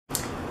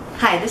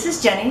Hi, this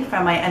is Jenny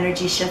from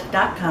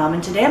myenergyshift.com,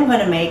 and today I'm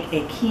going to make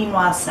a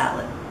quinoa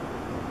salad.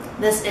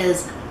 This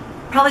is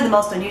probably the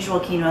most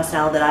unusual quinoa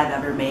salad that I've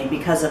ever made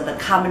because of the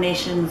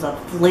combinations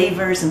of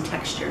flavors and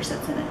textures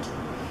that's in it.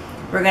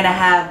 We're going to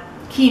have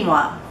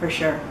quinoa for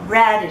sure,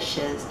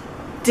 radishes,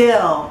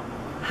 dill,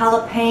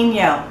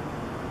 jalapeno,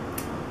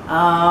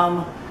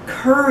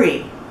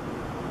 curry,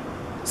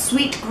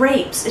 sweet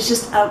grapes. It's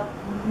just a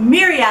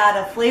myriad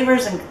of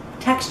flavors and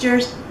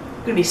textures.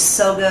 It's going to be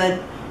so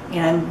good.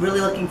 And I'm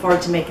really looking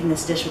forward to making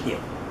this dish with you.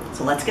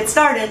 So let's get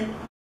started.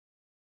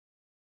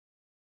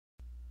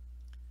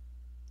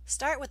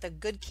 Start with a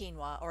good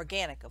quinoa,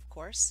 organic of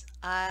course.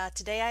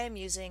 Today I am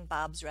using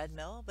Bob's Red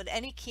Mill, but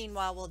any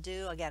quinoa will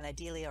do, again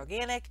ideally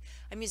organic.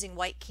 I'm using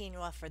white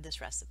quinoa for this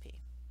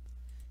recipe.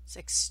 It's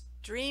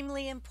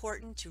extremely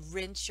important to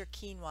rinse your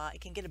quinoa.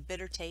 It can get a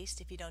bitter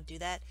taste if you don't do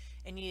that,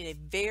 and you need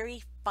a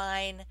very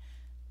fine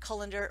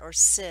colander or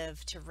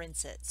sieve to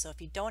rinse it. So if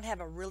you don't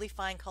have a really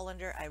fine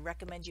colander, I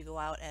recommend you go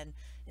out and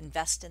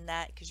invest in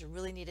that because you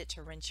really need it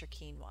to rinse your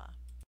quinoa.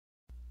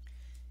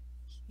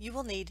 You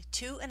will need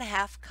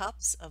 2.5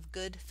 cups of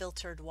good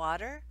filtered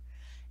water,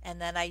 and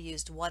then I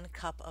used 1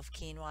 cup of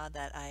quinoa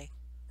that I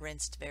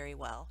rinsed very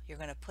well. You're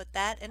going to put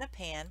that in a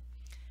pan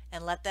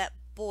and let that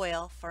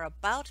boil for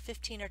about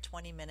 15 or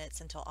 20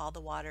 minutes until all the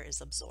water is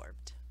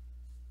absorbed.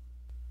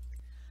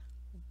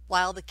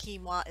 While the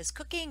quinoa is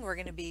cooking, we're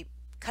going to be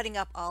cutting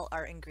up all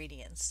our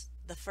ingredients.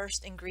 The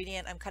first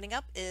ingredient I'm cutting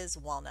up is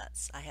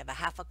walnuts. I have a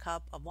 1/2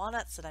 cup of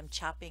walnuts that I'm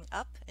chopping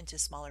up into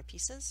smaller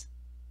pieces.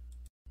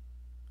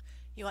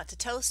 You want to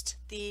toast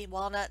the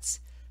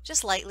walnuts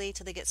just lightly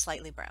till they get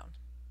slightly brown.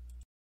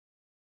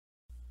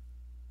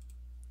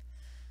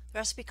 The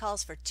recipe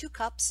calls for 2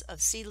 cups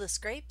of seedless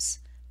grapes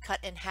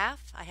cut in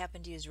half. I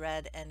happen to use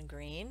red and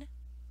green.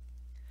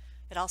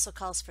 It also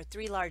calls for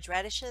 3 large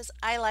radishes.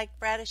 I like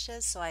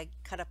radishes, so I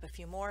cut up a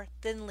few more,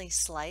 thinly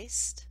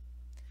sliced.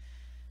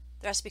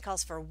 The recipe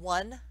calls for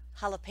 1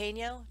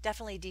 jalapeno,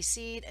 definitely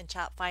de-seed and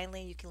chop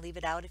finely. You can leave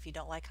it out if you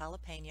don't like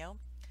jalapeno.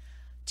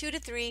 2 to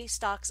 3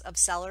 stalks of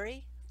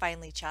celery,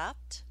 finely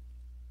chopped.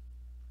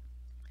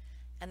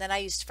 And then I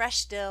used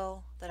fresh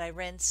dill that I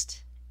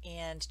rinsed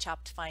and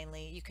chopped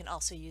finely. You can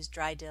also use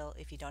dry dill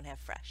if you don't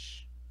have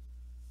fresh.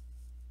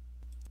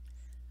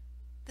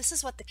 This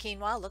is what the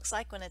quinoa looks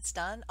like when it's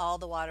done. All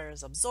the water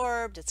is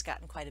absorbed. It's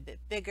gotten quite a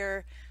bit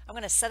bigger. I'm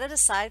going to set it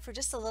aside for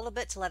just a little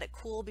bit to let it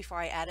cool before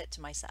I add it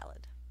to my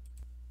salad.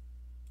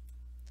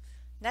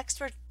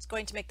 Next, we're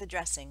going to make the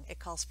dressing. It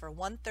calls for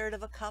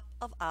 1/3 cup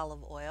of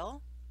olive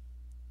oil.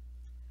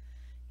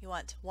 You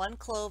want 1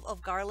 clove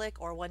of garlic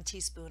or 1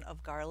 teaspoon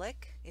of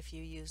garlic if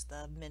you use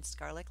the minced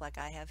garlic like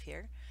I have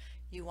here.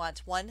 You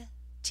want 1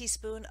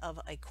 teaspoon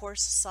of a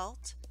coarse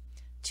salt,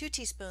 2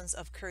 teaspoons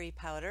of curry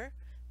powder,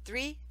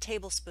 3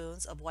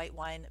 tablespoons of white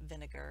wine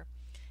vinegar,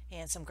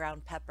 and some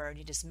ground pepper. And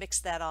you just mix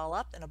that all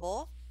up in a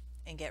bowl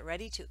and get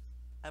ready to,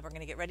 we're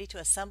going to get ready to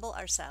assemble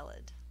our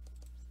salad.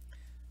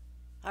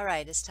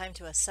 Alright, it's time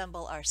to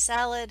assemble our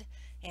salad,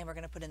 and we're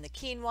going to put in the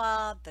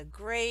quinoa, the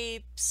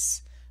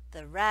grapes,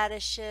 the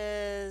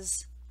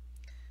radishes,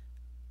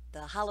 the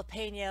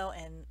jalapeno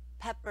and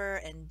pepper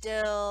and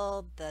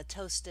dill, the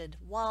toasted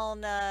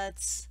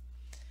walnuts,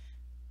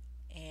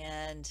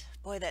 and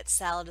boy, that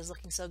salad is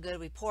looking so good.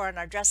 We pour in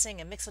our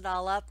dressing and mix it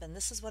all up, and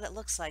this is what it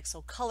looks like.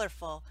 So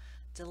colorful,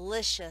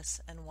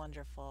 delicious, and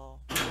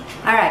wonderful.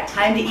 Alright,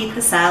 time to eat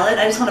the salad.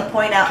 I just want to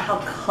point out how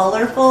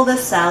colorful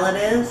this salad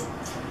is.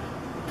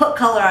 Put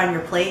color on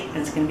your plate and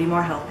it's going to be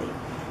more healthy.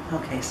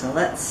 Okay, so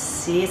let's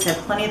see. It's had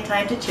plenty of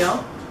time to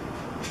chill.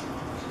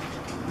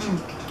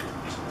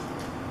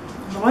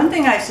 The one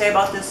thing I say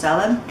about this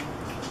salad,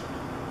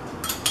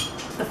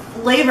 the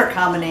flavor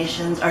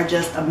combinations are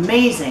just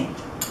amazing,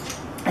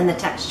 and the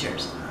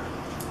textures.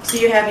 So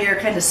you have your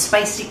kind of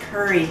spicy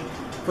curry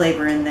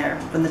flavor in there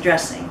from the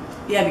dressing.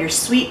 You have your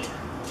sweet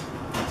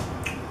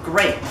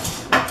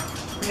grapes.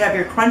 You have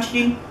your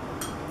crunchy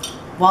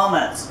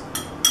walnuts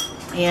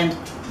and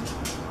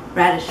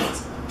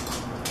radishes.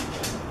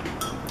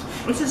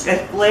 It's just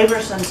a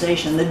flavor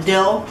sensation. The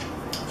dill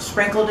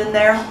sprinkled in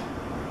there.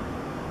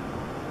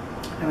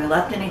 Have I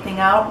left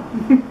anything out?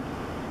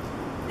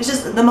 It's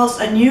just the most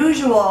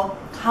unusual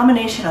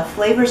combination of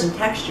flavors and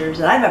textures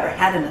that I've ever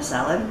had in a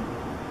salad.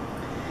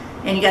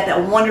 And you got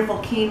that wonderful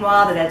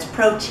quinoa that adds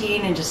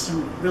protein and just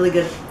some really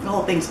good, the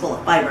whole thing's full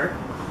of fiber.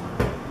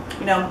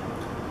 You know,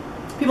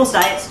 people's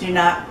diets do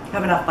not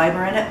have enough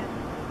fiber in it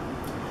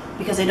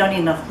because they don't need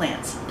enough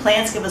plants.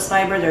 Plants give us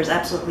fiber. There's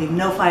absolutely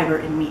no fiber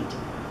in meat.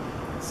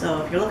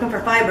 So if you're looking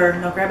for fiber,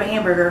 don't grab a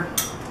hamburger.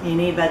 You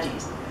need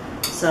veggies.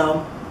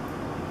 So,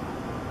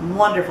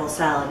 wonderful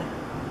salad.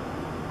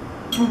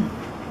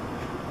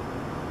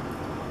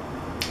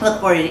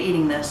 Look forward to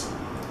eating this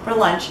for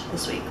lunch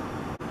this week.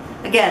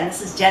 Again,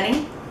 this is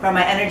Jenny from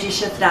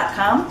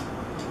myenergyshift.com,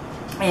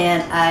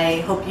 and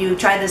I hope you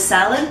try this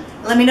salad.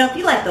 Let me know if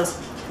you like those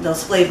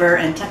flavor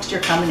and texture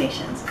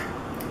combinations.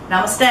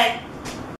 Namaste.